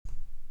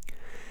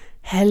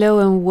Hello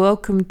and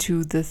welcome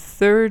to the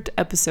third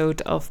episode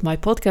of my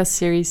podcast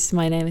series.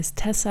 My name is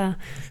Tessa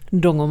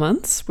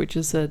Dongelmans, which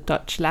is a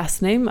Dutch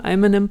last name.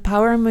 I'm an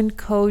empowerment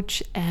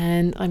coach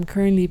and I'm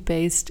currently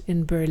based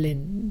in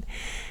Berlin.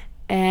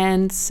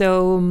 And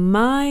so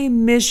my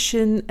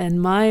mission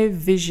and my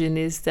vision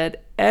is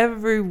that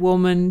every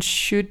woman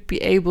should be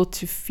able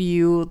to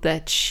feel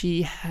that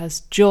she has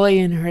joy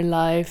in her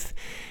life,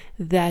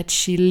 that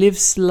she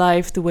lives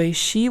life the way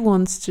she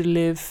wants to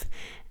live,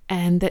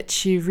 and that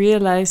she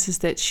realizes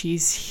that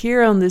she's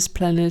here on this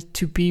planet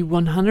to be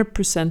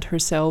 100%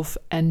 herself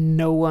and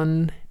no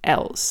one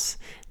else.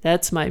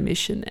 That's my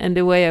mission. And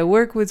the way I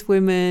work with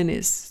women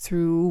is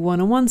through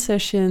one-on-one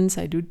sessions.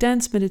 I do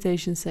dance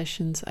meditation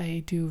sessions.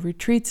 I do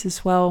retreats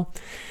as well.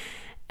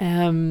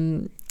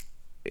 It's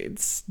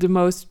the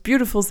most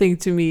beautiful thing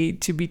to me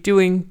to be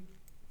doing.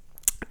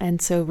 And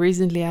so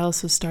recently I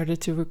also started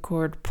to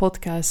record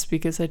podcasts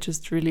because I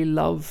just really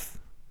love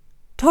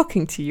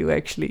talking to you,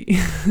 actually.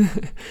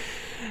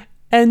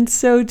 And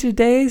so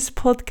today's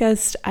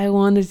podcast I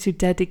wanted to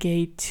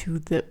dedicate to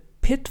the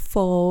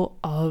pitfall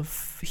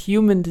of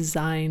human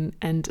design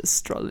and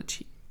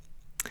astrology.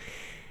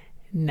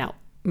 Now,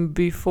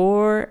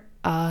 before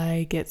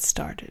I get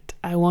started,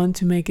 I want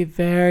to make it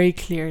very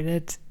clear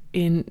that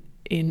in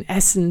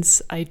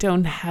essence, I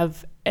don't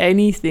have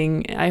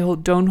anything,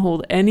 don't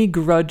hold any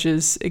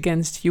grudges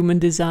against human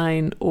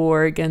design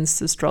or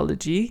against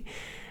astrology.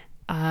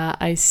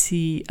 I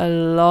see a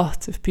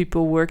lot of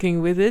people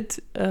working with it,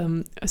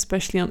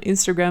 especially on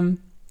Instagram,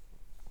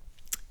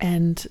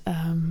 and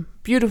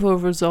beautiful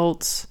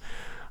results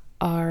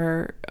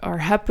are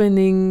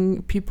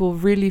happening. People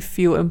really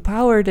feel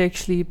empowered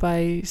actually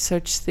by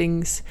such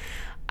things.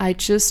 I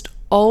just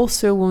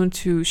also want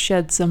to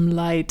shed some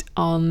light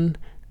on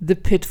the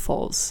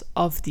pitfalls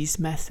of these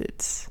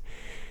methods.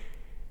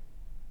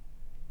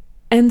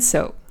 And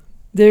so,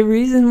 the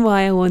reason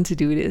why I want to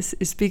do this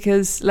is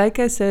because, like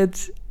I said,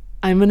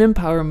 I'm an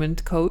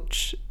empowerment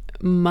coach.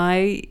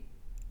 My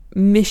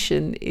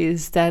mission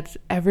is that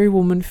every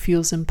woman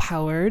feels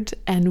empowered,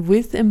 and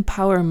with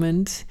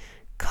empowerment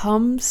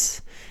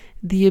comes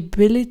the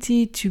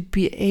ability to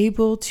be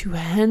able to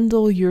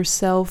handle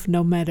yourself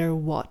no matter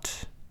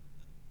what.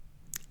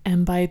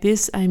 And by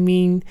this I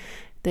mean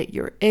that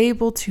you're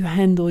able to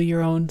handle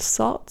your own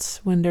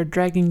thoughts when they're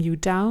dragging you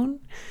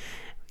down,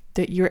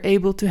 that you're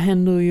able to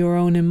handle your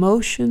own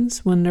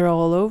emotions when they're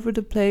all over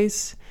the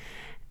place,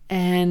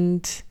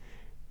 and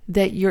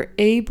that you're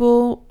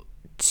able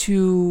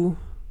to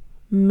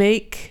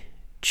make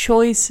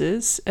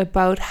choices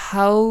about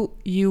how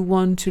you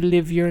want to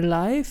live your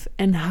life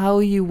and how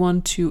you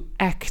want to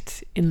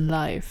act in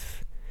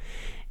life,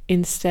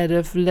 instead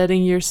of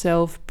letting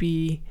yourself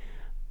be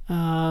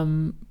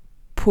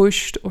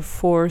pushed or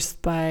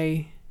forced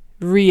by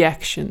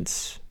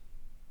reactions.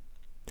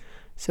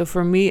 So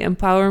for me,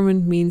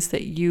 empowerment means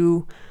that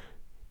you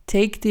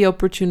take the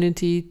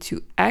opportunity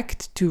to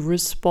act, to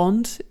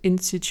respond in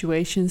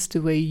situations the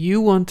way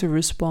you want to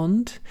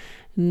respond,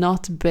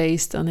 not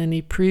based on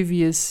any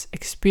previous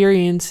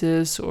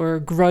experiences or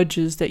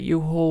grudges that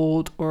you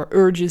hold or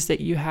urges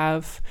that you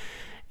have.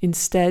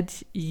 Instead,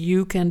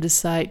 you can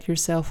decide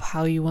yourself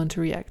how you want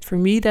to react. For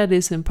me, that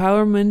is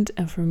empowerment,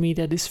 and for me,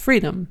 that is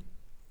freedom.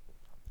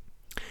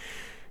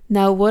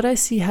 Now, what I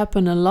see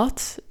happen a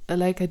lot,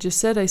 like I just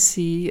said, I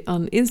see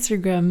on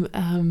Instagram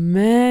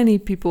many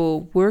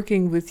people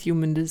working with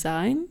human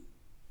design,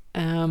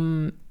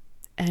 and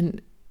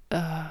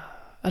a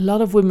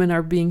lot of women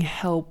are being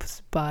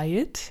helped by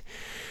it.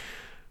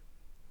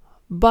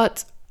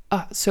 But,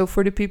 so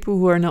for the people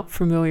who are not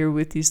familiar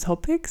with these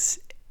topics,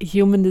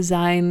 human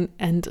design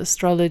and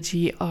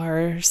astrology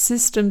are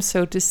systems,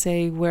 so to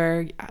say,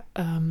 where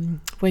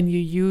when you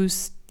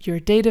use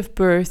your date of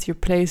birth, your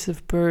place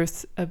of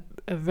birth,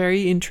 a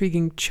very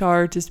intriguing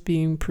chart is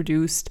being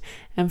produced,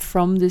 and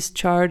from this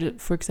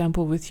chart, for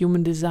example, with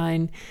human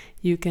design,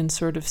 you can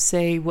sort of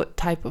say what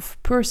type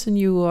of person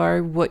you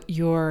are, what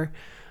your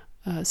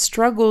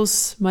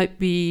struggles might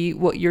be,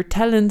 what your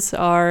talents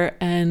are,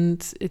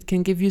 and it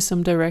can give you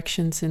some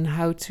directions in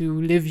how to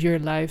live your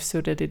life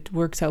so that it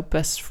works out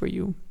best for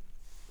you.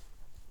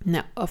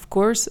 Now, of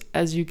course,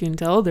 as you can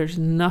tell, there's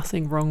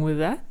nothing wrong with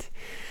that.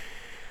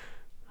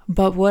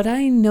 But what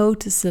I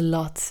notice a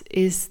lot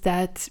is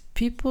that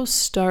people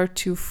start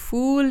to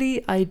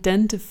fully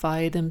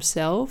identify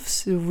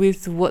themselves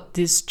with what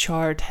this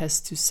chart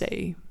has to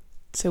say.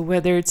 So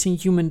whether it's in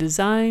human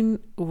design,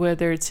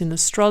 whether it's in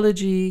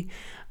astrology,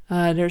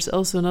 there's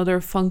also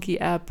another funky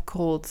app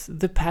called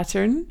The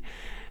Pattern,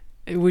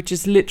 which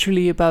is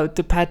literally about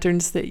the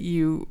patterns that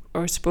you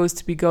are supposed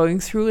to be going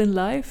through in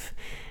life.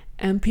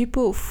 And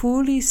people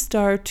fully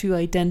start to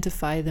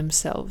identify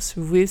themselves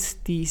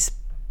with these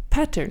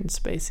patterns,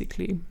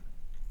 basically.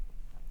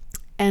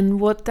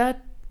 And what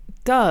that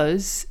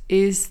does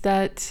is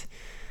that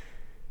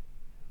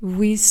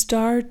we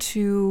start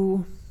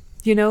to,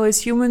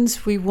 as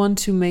humans, we want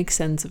to make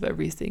sense of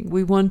everything.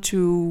 We want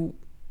to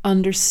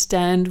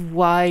understand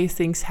why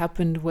things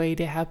happen the way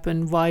they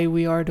happen, why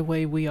we are the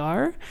way we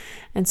are.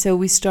 And so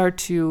we start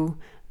to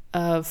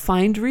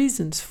find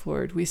reasons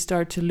for it. We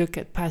start to look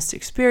at past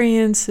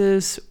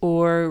experiences,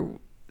 or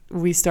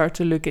we start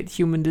to look at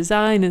human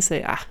design and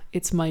say,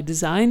 it's my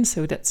design,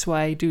 so that's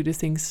why I do the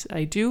things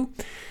I do.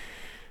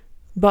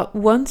 But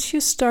once you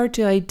start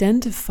to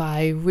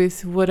identify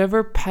with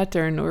whatever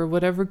pattern or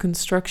whatever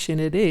construction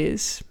it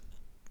is,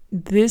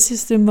 this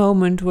is the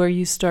moment where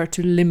you start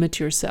to limit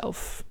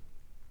yourself.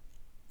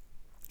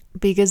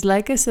 Because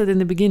like I said in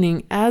the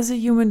beginning, as a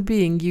human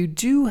being, you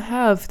do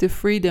have the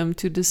freedom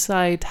to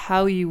decide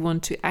how you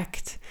want to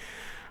act,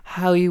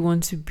 how you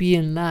want to be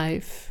in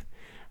life,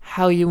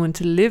 how you want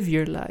to live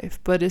your life.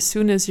 But as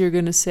soon as you're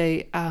going to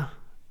say,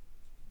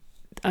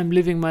 I'm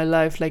living my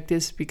life like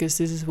this because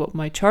this is what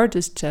my chart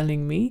is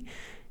telling me,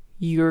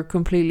 you're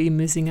completely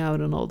missing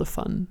out on all the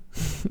fun.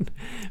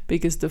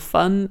 Because the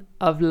fun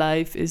of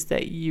life is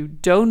that you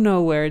don't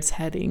know where it's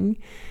heading.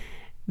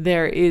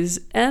 There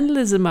is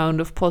endless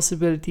amount of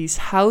possibilities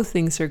how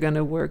things are going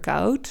to work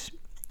out.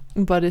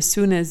 But as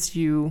soon as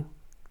you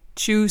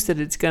choose that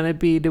it's going to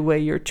be the way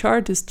your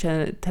chart is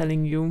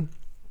telling you,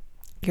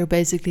 you're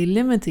basically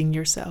limiting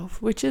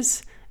yourself, which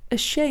is a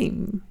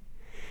shame.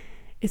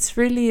 It's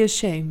really a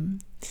shame.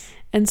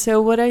 And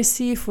so what I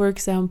see, for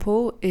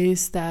example,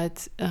 is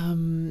that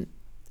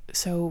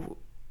so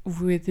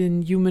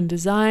within human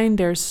design,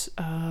 there's,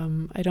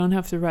 I don't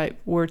have the right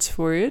words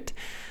for it,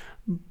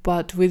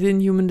 but within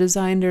human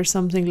design, there's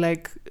something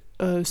like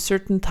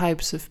certain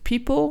types of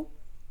people.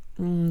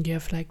 You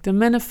have like the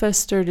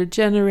manifestor, the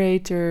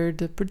generator,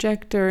 the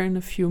projector, and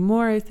a few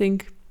more, I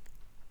think.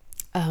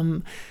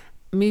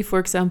 Me, for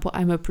example,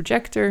 I'm a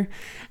projector.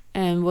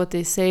 And what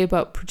they say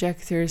about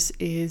projectors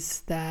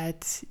is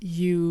that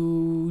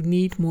you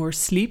need more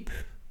sleep.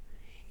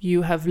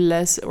 You have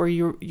less, or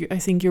I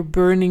think you're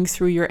burning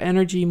through your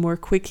energy more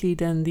quickly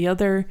than the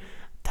other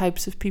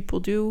types of people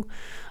do.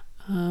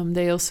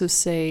 They also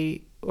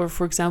say, or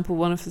for example,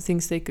 one of the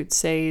things they could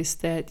say is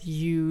that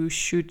you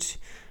should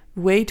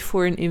wait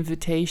for an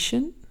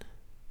invitation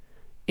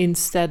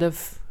instead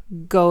of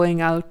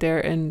going out there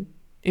and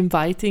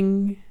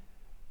inviting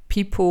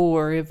people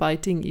or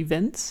inviting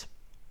events.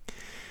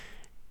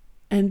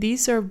 And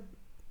these are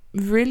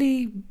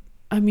really,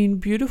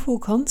 beautiful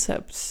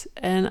concepts.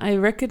 And I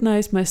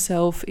recognize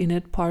myself in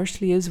it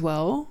partially as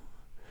well.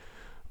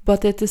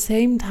 But at the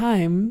same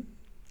time,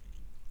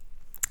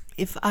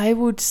 if I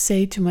would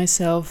say to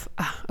myself,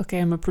 okay,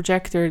 I'm a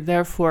projector,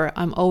 therefore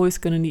I'm always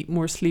going to need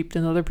more sleep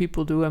than other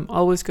people do. I'm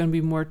always going to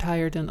be more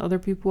tired than other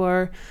people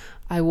are.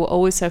 I will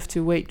always have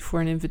to wait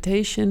for an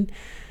invitation.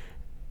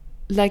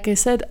 Like I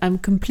said, I'm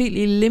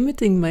completely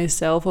limiting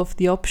myself of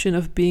the option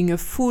of being a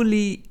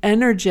fully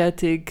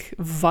energetic,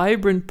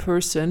 vibrant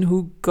person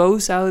who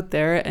goes out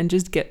there and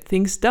just get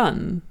things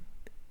done.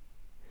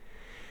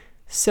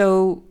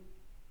 So,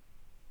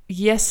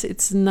 yes,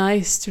 it's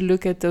nice to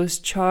look at those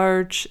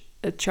charts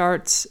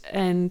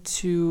and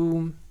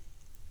to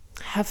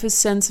have a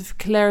sense of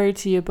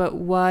clarity about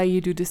why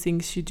you do the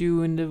things you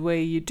do and the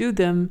way you do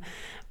them,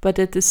 but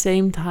at the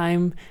same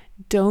time,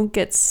 don't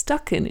get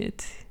stuck in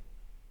it.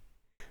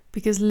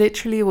 Because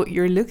literally what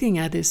you're looking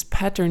at is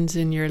patterns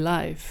in your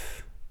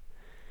life.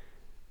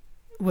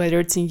 Whether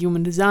it's in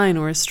human design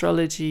or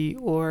astrology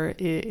or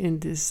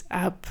in this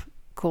app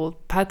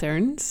called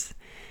Patterns.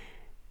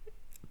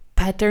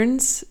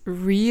 Patterns,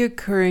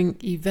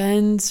 reoccurring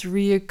events,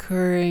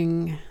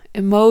 reoccurring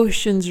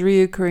emotions,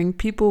 reoccurring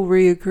people,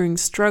 reoccurring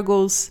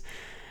struggles.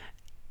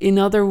 In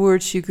other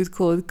words, you could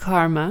call it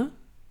karma.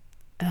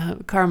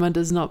 Karma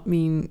does not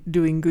mean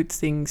doing good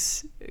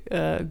things.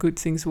 Good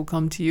things will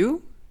come to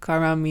you.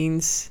 Karma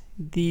means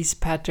these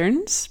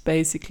patterns,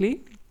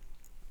 basically.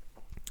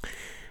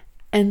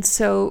 And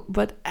so,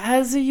 but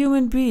as a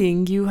human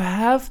being, you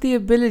have the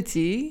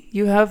ability,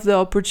 you have the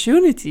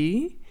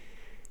opportunity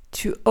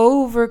to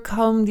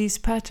overcome these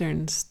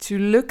patterns, to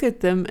look at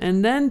them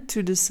and then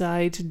to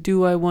decide,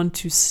 do I want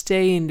to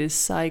stay in this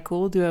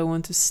cycle? Do I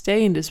want to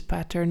stay in this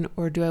pattern?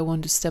 Or do I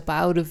want to step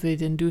out of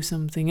it and do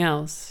something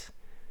else?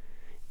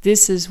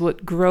 This is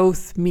what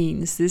growth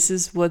means. This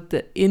is what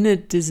the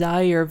innate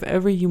desire of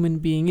every human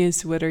being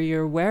is, whether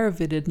you're aware of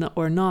it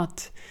or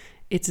not.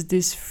 It's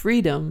this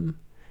freedom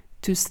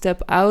to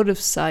step out of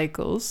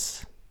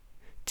cycles,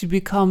 to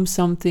become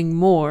something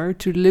more,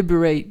 to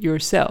liberate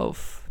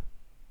yourself.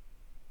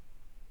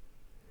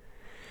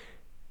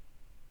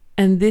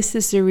 And this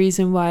is the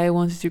reason why I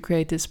wanted to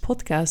create this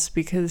podcast,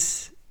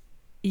 because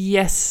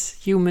yes,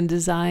 human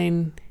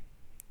design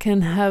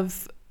can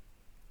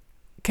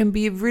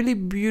be a really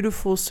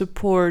beautiful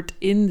support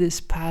in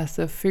this path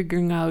of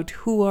figuring out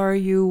who are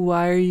you,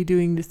 why are you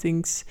doing the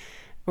things,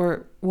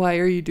 or why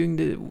are you doing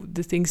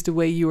the things the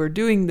way you are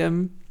doing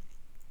them.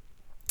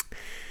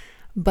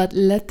 But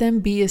let them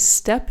be a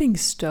stepping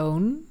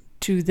stone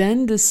to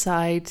then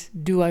decide,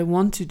 do I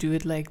want to do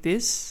it like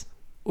this,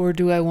 or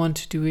do I want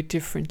to do it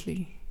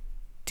differently?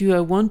 Do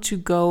I want to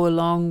go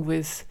along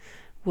with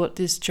what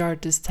this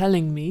chart is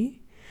telling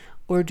me,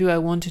 or do I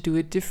want to do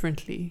it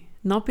differently?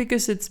 Not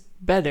because it's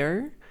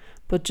better,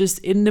 but just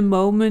in the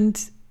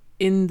moment,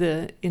 in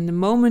the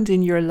moment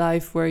in your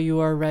life where you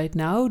are right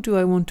now, do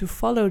I want to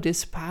follow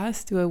this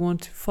path? Do I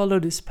want to follow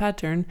this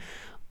pattern?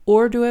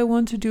 Or do I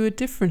want to do it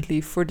differently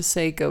for the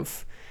sake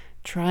of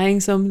trying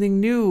something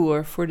new,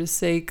 or for the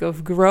sake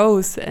of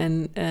growth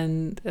and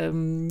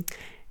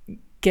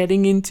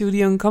getting into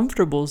the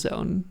uncomfortable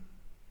zone?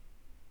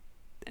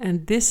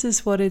 And this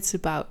is what it's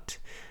about.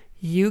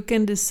 You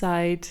can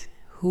decide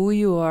who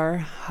you are,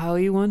 how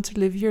you want to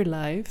live your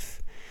life,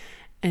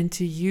 and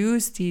to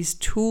use these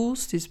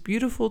tools, these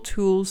beautiful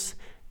tools,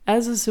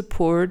 as a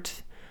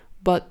support,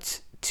 but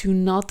to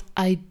not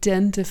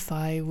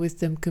identify with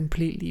them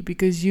completely,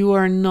 because you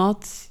are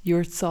not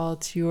your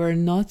thoughts, you are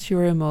not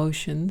your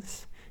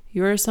emotions.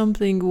 You are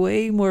something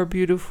way more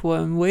beautiful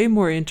and way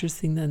more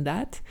interesting than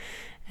that.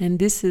 And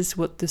this is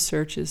what the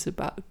search is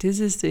about.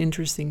 This is the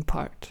interesting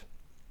part.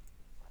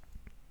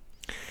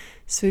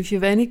 So if you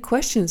have any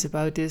questions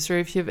about this, or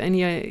if you have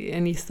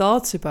any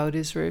thoughts about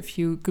this, or if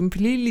you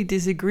completely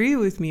disagree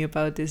with me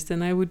about this,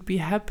 then I would be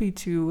happy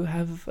to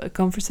have a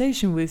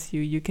conversation with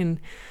you. You can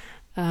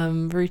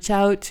reach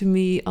out to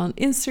me on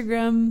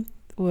Instagram,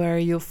 where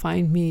you'll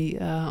find me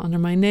under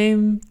my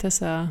name,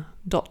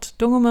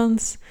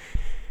 Tessa.Dongemans.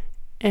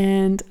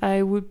 And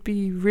I would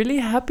be really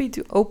happy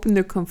to open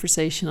the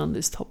conversation on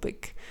this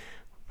topic.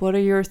 What are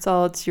your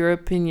thoughts, your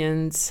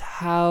opinions?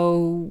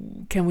 How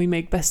can we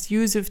make best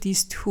use of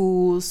these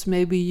tools?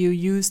 Maybe you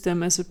use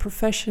them as a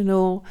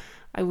professional.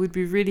 I would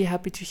be really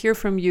happy to hear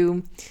from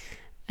you,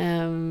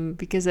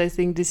 because I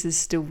think this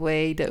is the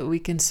way that we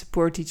can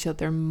support each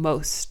other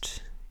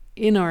most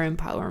in our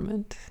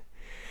empowerment.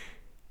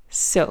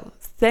 So,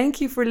 thank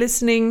you for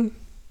listening.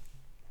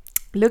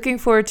 Looking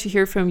forward to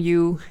hear from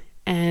you,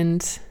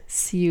 and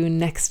see you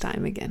next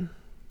time again.